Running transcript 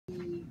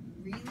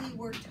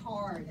worked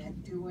hard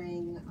at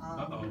doing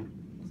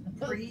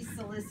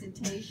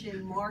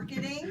pre-solicitation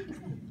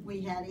marketing.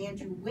 We had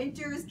Andrew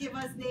Winters give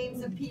us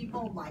names of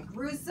people. Mike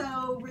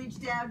Russo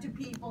reached out to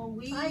people.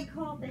 I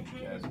called the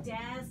head of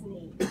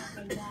DASNY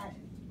and got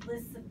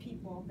lists of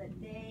people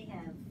that they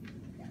have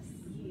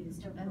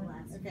used over the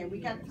last Okay, we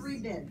got 3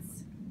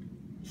 bids.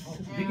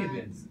 Big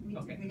bids.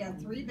 Okay. We got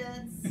 3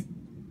 bids.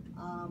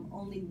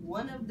 Only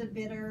one of the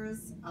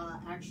bidders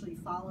actually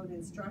followed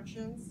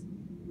instructions.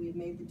 We have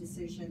made the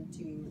decision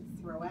to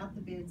throw out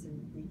the bids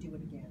and redo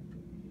it again.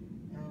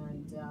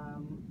 And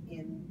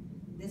in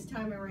this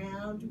time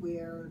around,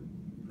 we're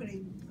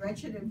putting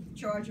Gretchen in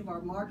charge of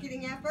our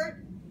marketing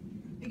effort,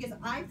 because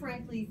I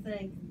frankly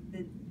think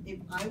that if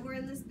I were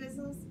in this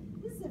business,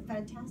 this is a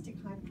fantastic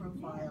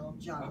high-profile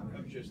job.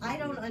 I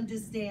don't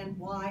understand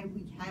why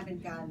we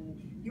haven't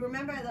gotten. You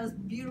remember those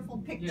beautiful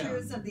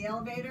pictures of the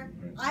elevator?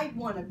 Right. I'd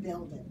want to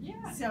build it.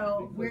 Yeah.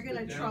 So we're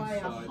going to try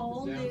a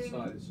whole new. The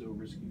downside is so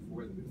risky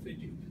for them if they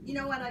do. You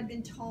know what? I've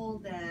been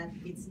told that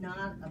it's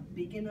not a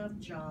big enough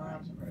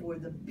job for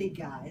the big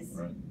guys.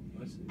 Right.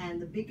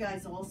 And the big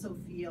guys also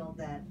feel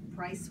that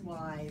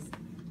price-wise,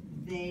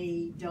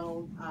 they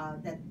don't,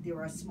 that there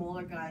are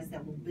smaller guys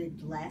that will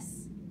bid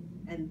less,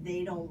 and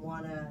they don't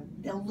want to,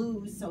 they'll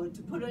lose, so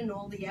to put in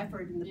all the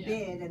effort in the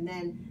bid, and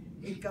then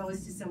it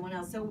goes to someone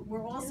else. So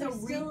we're also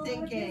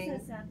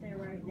rethinking, out there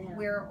right now.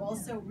 we're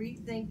also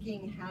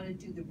rethinking how to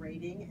do the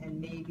rating, and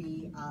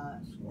maybe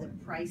the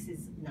price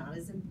is not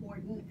as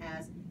important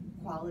as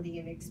quality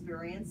and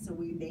experience, so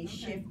we may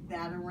shift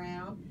that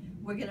around.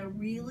 We're gonna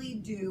really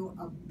do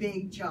a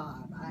big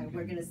job.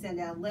 We're gonna send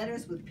out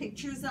letters with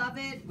pictures of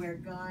it. We're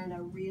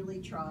gonna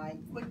really try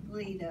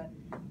quickly to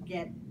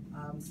get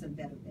some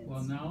better bids.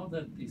 Well, now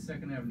that the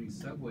 2nd Avenue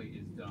subway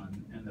is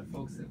done, and the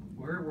folks that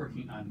were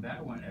working on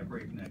that one at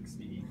breakneck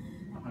speed,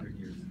 100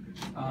 years,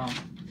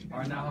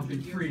 are now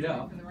been freed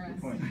up. Good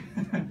point.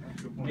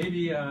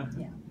 Maybe,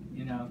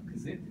 you know,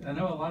 because I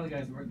know a lot of the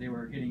guys they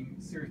were getting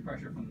serious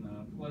pressure from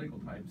the political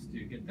types to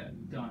get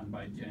that done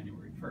by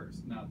January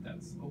 1st. Now that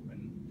that's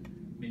open,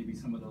 maybe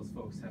some of those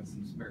folks have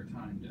some spare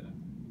time to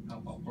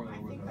help out further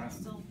with I think that's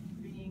still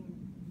being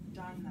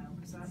done though,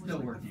 because that was Still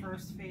like working. the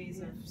first phase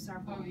of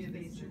several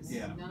phases.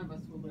 Yeah. None of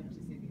us will live to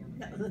see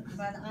the other phase.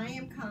 But I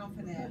am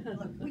confident,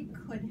 look, we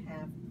could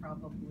have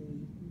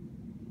probably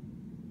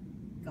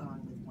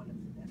gone with one of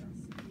the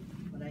bidders.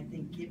 But I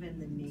think given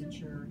the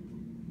nature,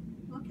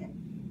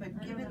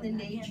 given the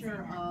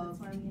nature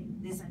of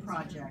this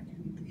project,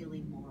 we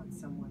really want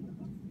someone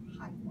of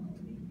high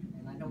quality.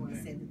 And I don't want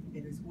to say that the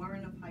bidders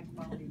weren't of high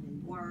quality, they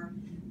were,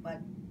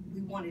 but we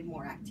wanted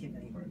more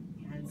activity. Right.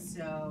 And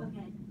so.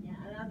 Okay, yeah,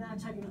 and I'm not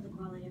talking about the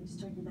quality, I'm just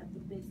talking about the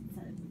bids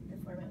that the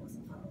format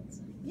wasn't followed,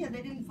 so. Yeah,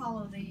 they didn't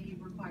follow the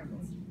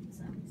requirements.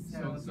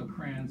 So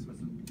crayons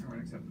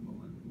weren't acceptable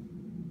then?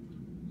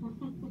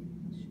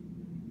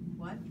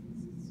 What?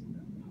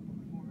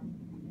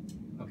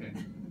 Okay.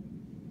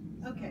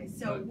 Okay,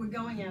 so we're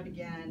going out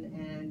again,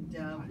 and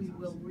we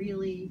will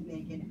really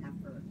make an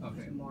effort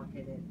to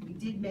market it. We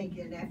did make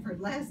an effort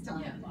last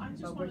time,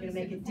 but we're going to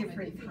make a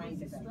different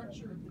kind of effort.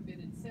 Structure of the bid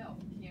itself,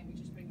 can't we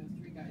just bring those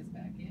 3 guys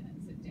back in and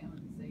sit down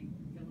and say,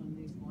 fill in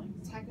these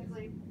blanks?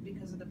 Technically,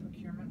 because of the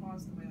procurement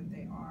laws, the way that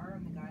they are,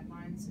 and the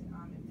guidelines,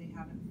 if they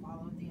haven't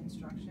followed the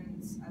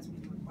instructions as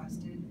we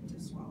requested,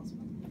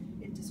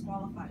 it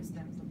disqualifies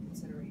them from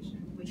consideration.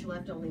 Which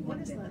left only one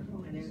bidder,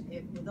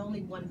 and with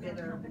only one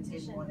bidder, we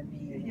didn't want to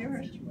be in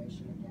that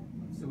situation again.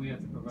 So we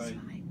have to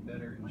provide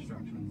better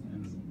instructions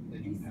and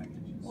bidding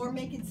packages. Or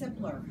make it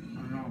simpler.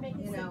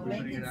 You know,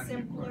 make it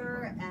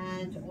simpler,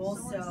 and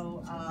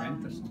also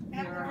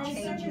there are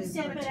changes.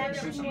 But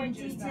actually more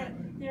detail.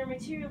 There are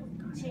material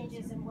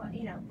changes in what,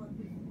 you know,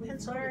 we've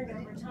learned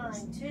over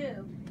time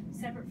too,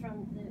 separate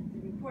from the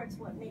reports,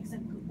 what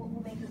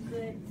will make a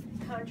good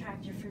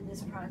contractor for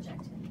this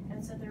project.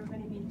 And so there are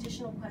going to be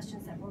additional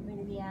questions that we're going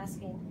to be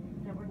asking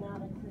that were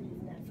not included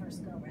in that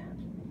first go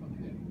round.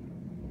 Okay.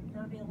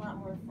 That'll be a lot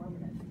more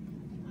informative.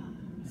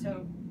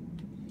 So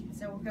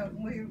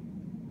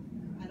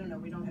I don't know,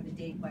 we don't have a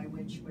date by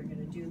which we're going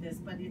to do this,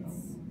 but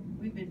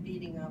we've been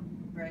beating up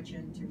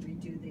Gretchen to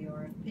redo the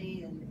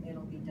RFP, and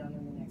it'll be done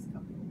in the